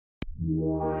Missing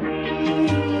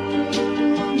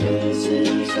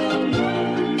someone.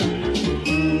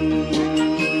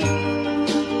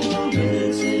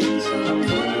 Missing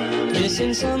someone.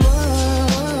 Missing someone.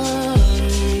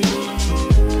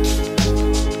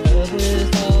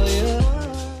 With all your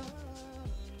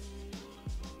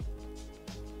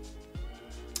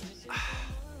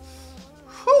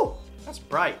Whew, that's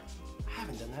bright. I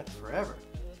haven't done that in forever.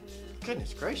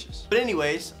 Goodness gracious. But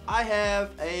anyways, I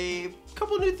have a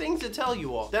couple new things to tell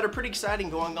you all that are pretty exciting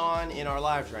going on in our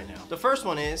lives right now. The first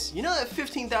one is, you know that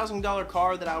 $15,000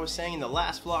 car that I was saying in the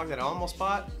last vlog that I almost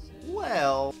bought?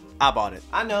 Well, I bought it.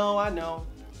 I know.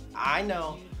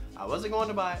 I wasn't going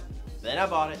to buy it, then I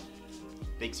bought it.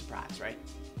 Big surprise, right?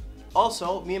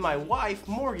 Also, me and my wife,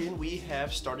 Morgan, we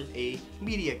have started a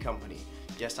media company.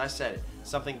 Yes, I said it.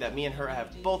 Something that me and her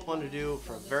have both wanted to do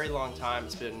for a very long time.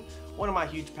 It's been one of my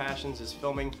huge passions is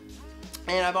filming,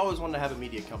 and I've always wanted to have a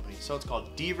media company. So it's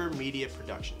called Deaver Media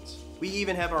Productions. We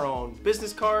even have our own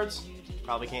business cards.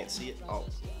 Probably can't see it. Oh,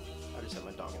 I just hit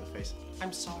my dog in the face.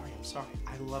 I'm sorry.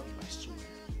 I love you, I swear.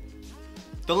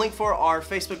 The link for our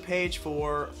Facebook page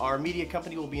for our media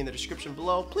company will be in the description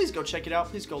below. Please go check it out.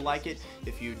 Please go like it.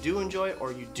 If you do enjoy it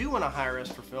or you do want to hire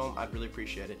us for film, I'd really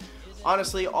appreciate it.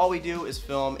 Honestly, all we do is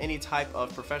film any type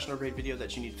of professional grade video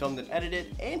that you need filmed and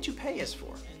edited and to pay us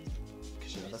for.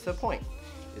 Because you know that's the point,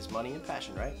 is money and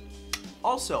passion, right?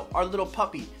 Also, our little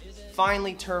puppy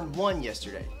finally turned 1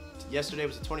 yesterday. Yesterday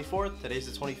was the 24th, today's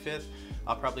the 25th.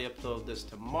 I'll probably upload this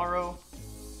tomorrow.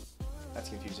 That's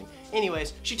confusing.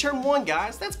 Anyways, she turned 1,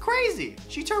 guys. That's crazy.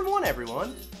 She turned 1,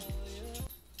 everyone.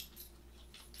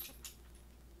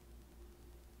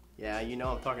 Yeah, you know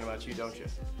I'm talking about you, don't you?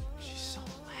 She's so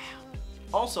loud.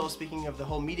 Also, speaking of the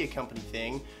whole media company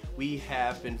thing, we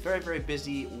have been very, very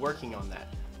busy working on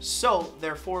that. So,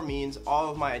 therefore means all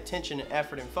of my attention and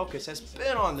effort and focus has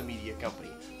been on the media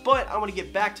company. But I want to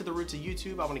get back to the roots of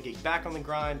YouTube. I want to get back on the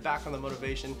grind, back on the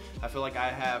motivation. I feel like I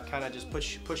have kind of just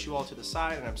push you all to the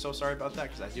side, and I'm so sorry about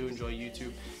that because I do enjoy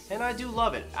YouTube and I do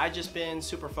love it. I've just been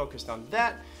super focused on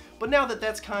that. But now that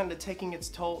that's kind of taking its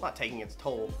toll, not taking its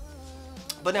toll,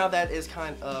 but now that is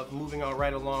kind of moving on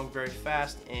right along very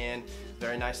fast and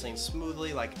very nicely and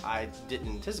smoothly like I didn't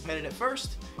anticipate it at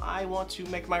first, I want to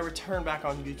make my return back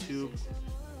on YouTube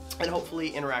and hopefully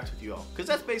interact with you all, because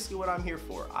that's basically what I'm here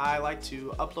for. I like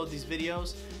to upload these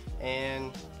videos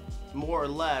and more or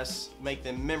less make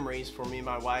them memories for me and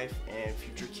my wife and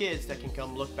future kids that can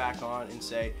come look back on and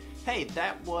say, hey,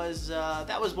 that was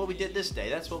what we did this day,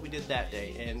 that's what we did that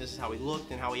day, and this is how we looked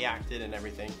and how we acted and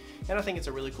everything. And I think it's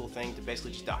a really cool thing to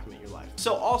basically just document your life.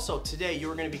 So also today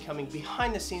you're going to be coming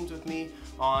behind the scenes with me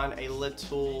on a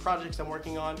little project I'm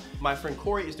working on. My friend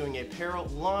Corey is doing a apparel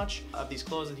launch of these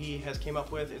clothes that he has came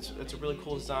up with. It's a really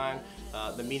cool design.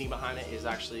 The meaning behind it is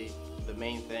actually the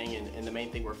main thing and the main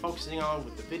thing we're focusing on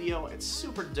with the video. It's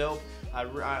super dope. I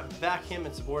back him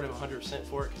and support him 100%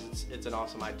 for it because it's an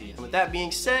awesome idea. And with that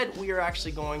being said, we are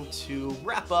actually going to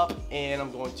wrap up and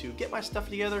I'm going to get my stuff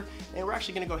together and we're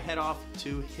actually going to go head off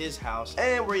to his house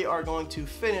and we are going to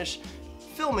finish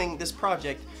filming this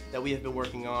project that we have been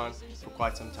working on for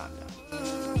quite some time now.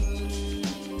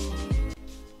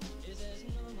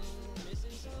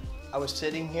 I was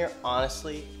sitting here,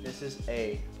 honestly, this is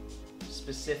a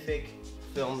specific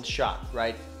filmed shot,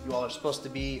 right? You all are supposed to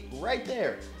be right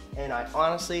there. And I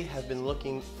honestly have been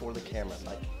looking for the camera.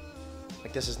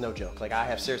 Like this is no joke. Like I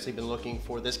have seriously been looking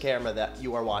for this camera that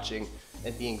you are watching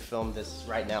and being filmed this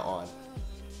right now on.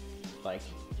 Like,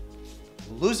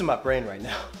 I'm losing my brain right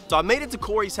now. So I made it to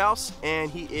Corey's house and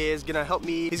he is gonna help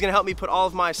me. He's gonna help me put all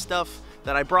of my stuff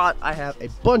that I brought. I have a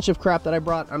bunch of crap that I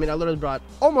brought. I mean, I literally brought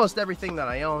almost everything that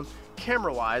I own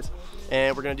camera-wise,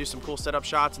 and we're gonna do some cool setup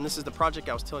shots. And this is the project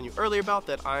I was telling you earlier about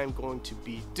that I'm going to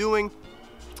be doing.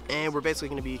 And we're basically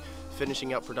going to be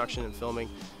finishing up production and filming,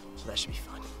 so that should be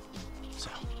fun.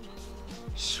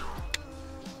 So,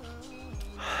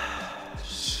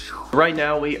 right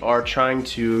now we are trying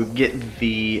to get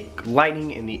the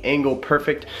lighting and the angle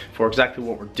perfect for exactly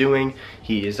what we're doing.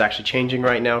 He is actually changing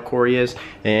right now, Corey is,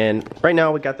 and right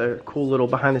now we got the cool little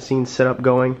behind the scenes setup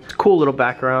going. It's a cool little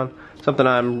background, something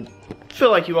I feel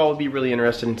like you all would be really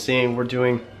interested in seeing. We're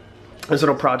doing this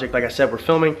little project, like I said, we're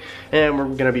filming and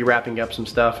we're gonna be wrapping up some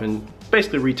stuff and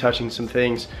basically retouching some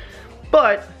things.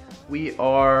 But we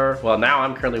are, well, now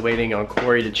I'm currently waiting on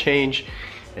Corey to change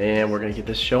and we're gonna get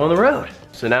this show on the road.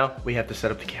 So now we have to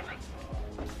set up the camera.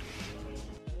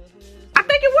 I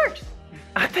think it works.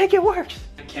 I think it works.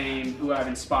 Who I've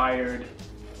inspired.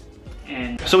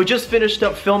 And so we just finished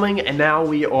up filming and now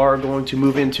we are going to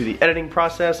move into the editing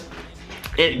process.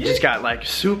 it just got like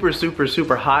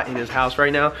super hot in his house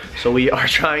right now. So we are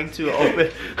trying to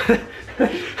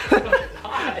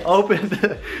open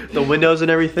the windows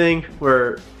and everything.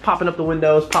 We're popping up the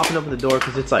windows, popping open the door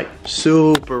because it's like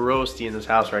super roasty in this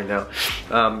house right now.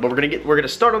 But we're gonna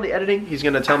start on the editing. He's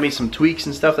gonna tell me some tweaks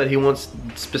and stuff that he wants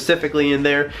specifically in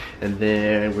there, and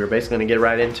then we're basically gonna get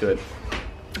right into it.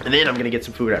 And then I'm gonna get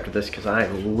some food after this because I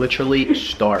am literally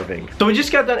starving. So we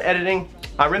just got done editing.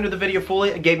 I rendered the video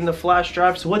fully. I gave him the flash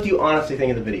drive. So what do you honestly think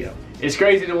of the video? It's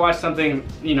crazy to watch something,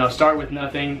 you know, start with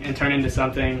nothing and turn into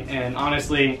something. And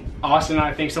honestly, Austin and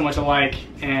I think so much alike,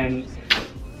 and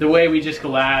the way we just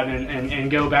collab and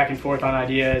go back and forth on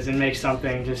ideas and make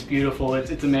something just beautiful.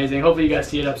 It's amazing. Hopefully you guys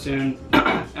see it up soon.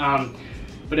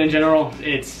 But in general,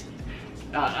 it's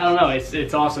I don't know.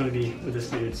 It's awesome to be with this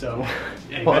dude. So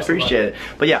yeah, well, I appreciate it.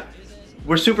 But yeah,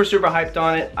 we're super hyped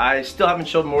on it. I still haven't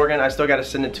showed Morgan. I still got to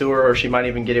send it to her, or she might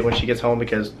even get it when she gets home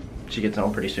because she gets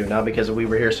home pretty soon now because we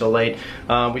were here so late.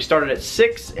 We started at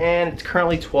 6 and it's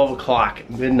currently 12 o'clock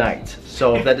midnight.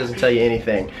 So if that doesn't tell you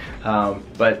anything,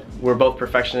 but we're both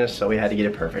perfectionists, so we had to get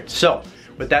it perfect. So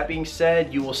with that being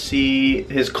said, you will see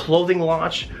his clothing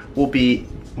launch will be,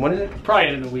 when is it? Probably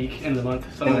end of the week, end of the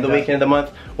month. End of the week, end of the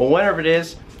month. Well, whenever it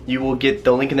is, you will get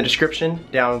the link in the description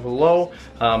down below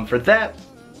for that.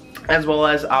 As well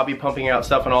as I'll be pumping out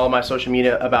stuff on all of my social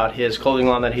media about his clothing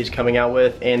line that he's coming out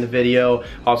with and the video.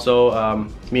 Also,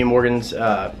 me and Morgan's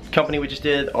company we just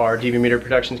did, our DV Meter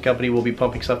Productions company, will be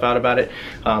pumping stuff out about it.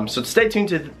 So stay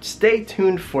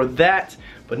tuned for that.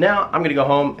 But now I'm gonna go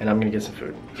home and I'm gonna get some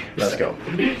food. Let's go.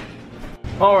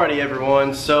 Alrighty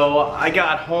everyone, so I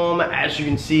got home. As you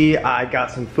can see, I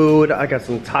got some food. I got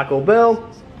some Taco Bell.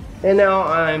 And now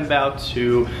I'm about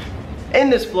to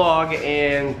end this vlog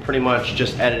and pretty much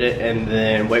just edit it and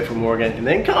then wait for Morgan and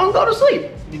then go to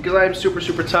sleep because I'm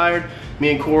super tired.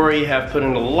 Me and Corey have put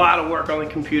in a lot of work on the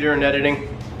computer and editing,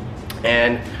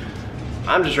 and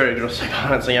I'm just ready to go to sleep.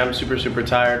 Honestly, I'm super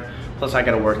tired. Plus I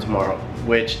gotta work tomorrow,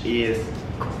 which is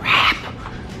crap.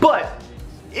 But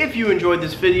if you enjoyed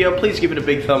this video, please give it a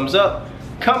big thumbs up.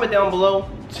 Comment down below,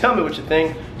 tell me what you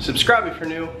think. Subscribe if you're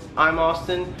new. I'm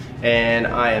Austin, and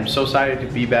I am so excited to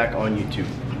be back on YouTube.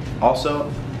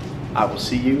 Also, I will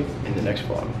see you in the next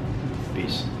vlog.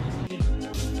 Peace.